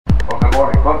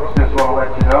morning, folks. Just want to let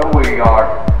you know we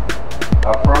are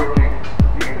approaching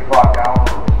the 8 o'clock hour,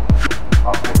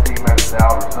 15 minutes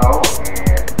out or so,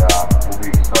 and we'll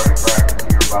be starting practice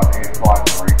here about 8 o'clock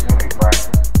and resuming practice.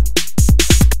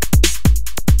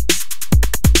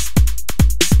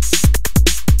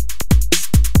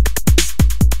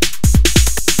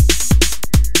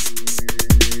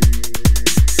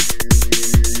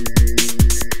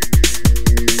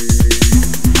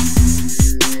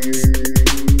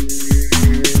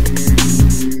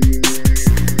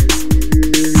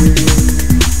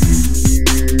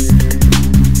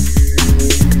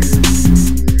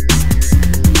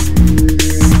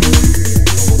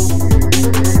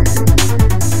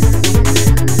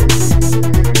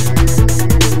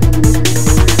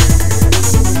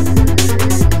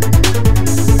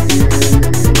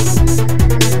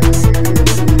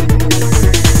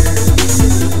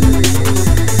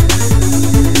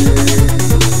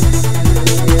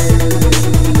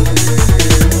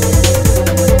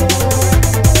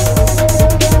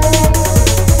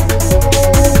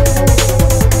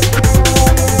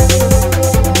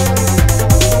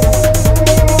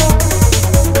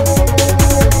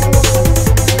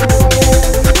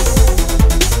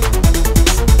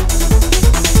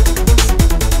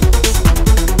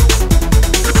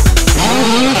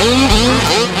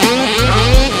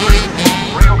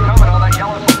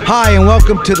 Hi, and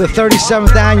welcome to the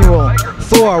 37th annual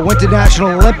Thor Winter National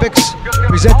Olympics,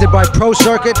 presented by Pro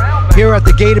Circuit here at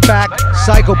the Gatorback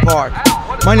Cycle Park.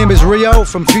 My name is Rio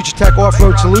from Future Tech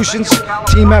Off-Road Solutions,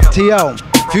 Team FTO.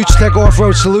 Future Tech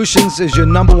Off-Road Solutions is your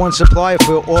 #1 supplier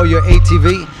for all your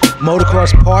ATV,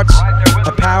 motocross parts,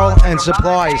 apparel, and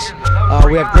supplies.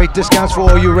 We have great discounts for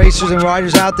all you racers and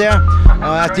riders out there.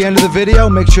 At the end of the video,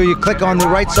 make sure you click on the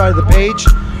right side of the page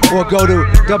or go to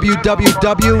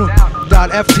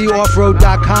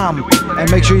www.ftoffroad.com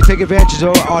and make sure you take advantage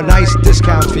of our nice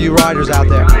discounts for you riders out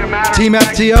there. Team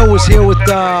FTO was here with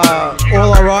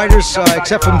all our riders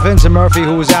except for Vincent Murphy,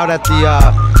 who was out at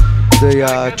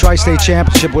the Tri-State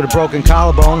Championship with a broken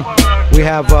collarbone. We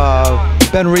have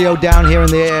Ben Rio down here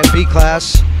in the B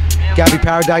class, Gabby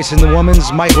Paradise in the women's,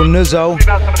 Michael Nuzzo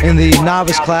in the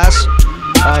novice class,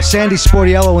 Sandy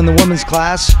Sportiello in the women's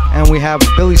class, and we have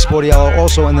Billy Sportiello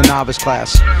also in the novice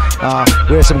class.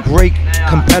 We have some great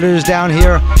competitors down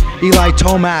here. Eli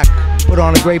Tomac put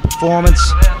on a great performance.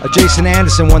 Jason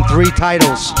Anderson won 3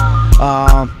 titles.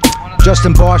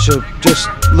 Justin Barsha just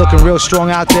looking real strong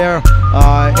out there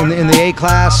in the A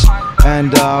class.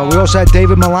 And we also had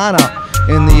David Milana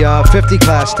in the 50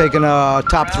 class, taking a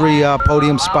top 3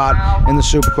 podium spot in the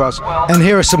Supercross. And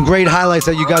here are some great highlights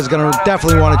that you guys are going to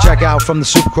definitely want to check out from the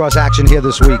Supercross action here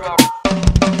this week.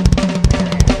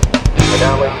 And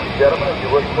now, ladies and gentlemen, if you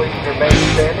would please remain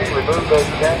standing, remove those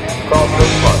caps, cross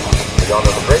those marks. We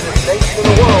honor the greatest nation in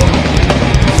the world.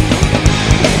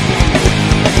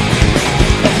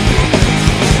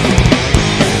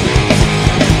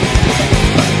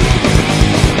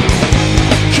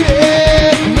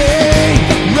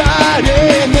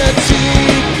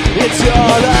 It's all I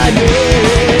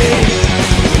need.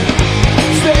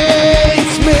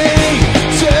 Face me,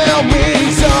 tell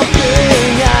me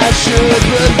something I should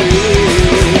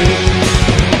believe.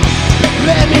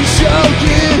 Let me show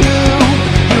you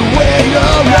the way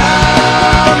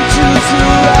around to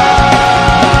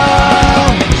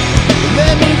around.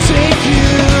 Let me take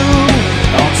you,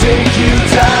 I'll take you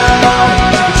down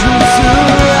to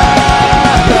around.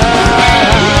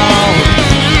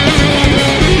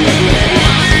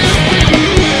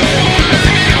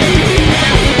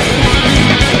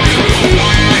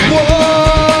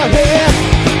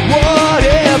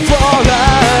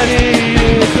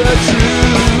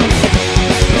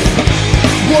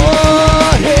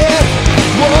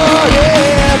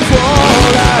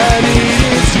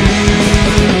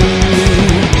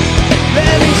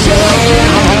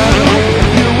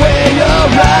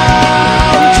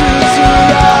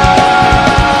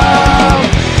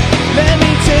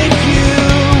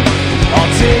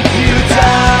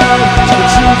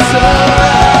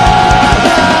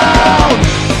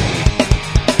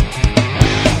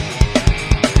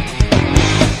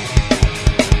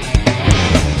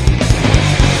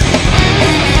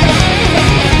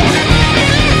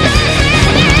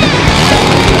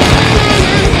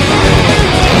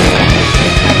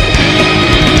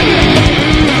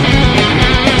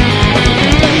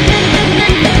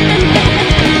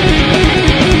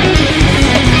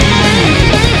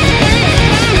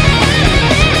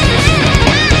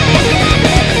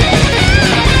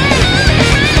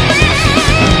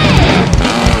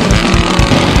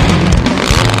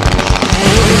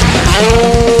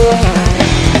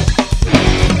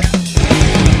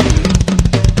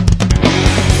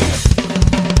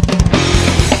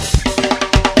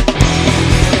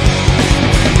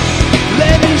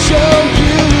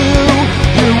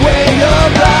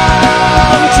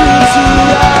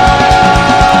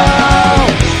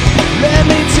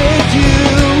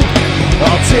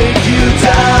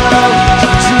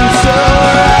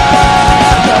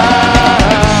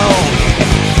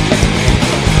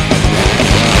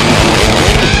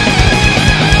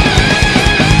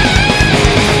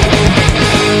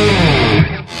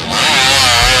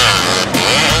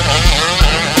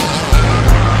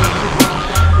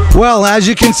 Well, as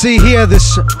you can see here,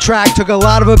 this track took a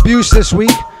lot of abuse this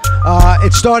week.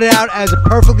 It started out as a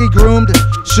perfectly groomed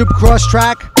Supercross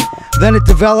track. Then it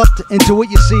developed into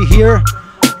what you see here.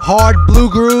 Hard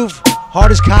blue groove,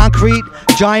 hard as concrete,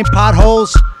 giant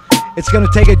potholes. It's going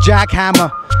to take a jackhammer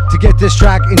to get this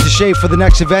track into shape for the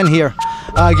next event here.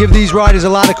 Give these riders a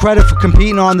lot of credit for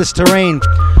competing on this terrain.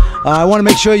 I want to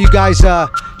make sure you guys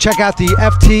check out the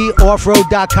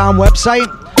FTOffroad.com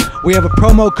website. We have a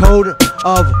promo code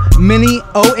of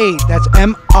MINI08. That's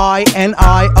MINI08.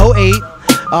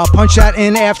 Punch that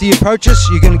in after you purchase.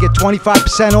 You're going to get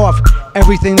 25% off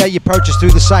everything that you purchase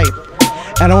through the site.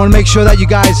 And I want to make sure that you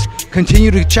guys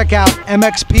continue to check out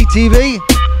MXPTV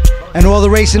and all the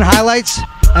racing highlights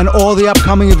and all the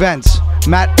upcoming events.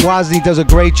 Matt Wozni does a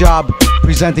great job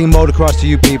presenting motocross to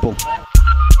you people.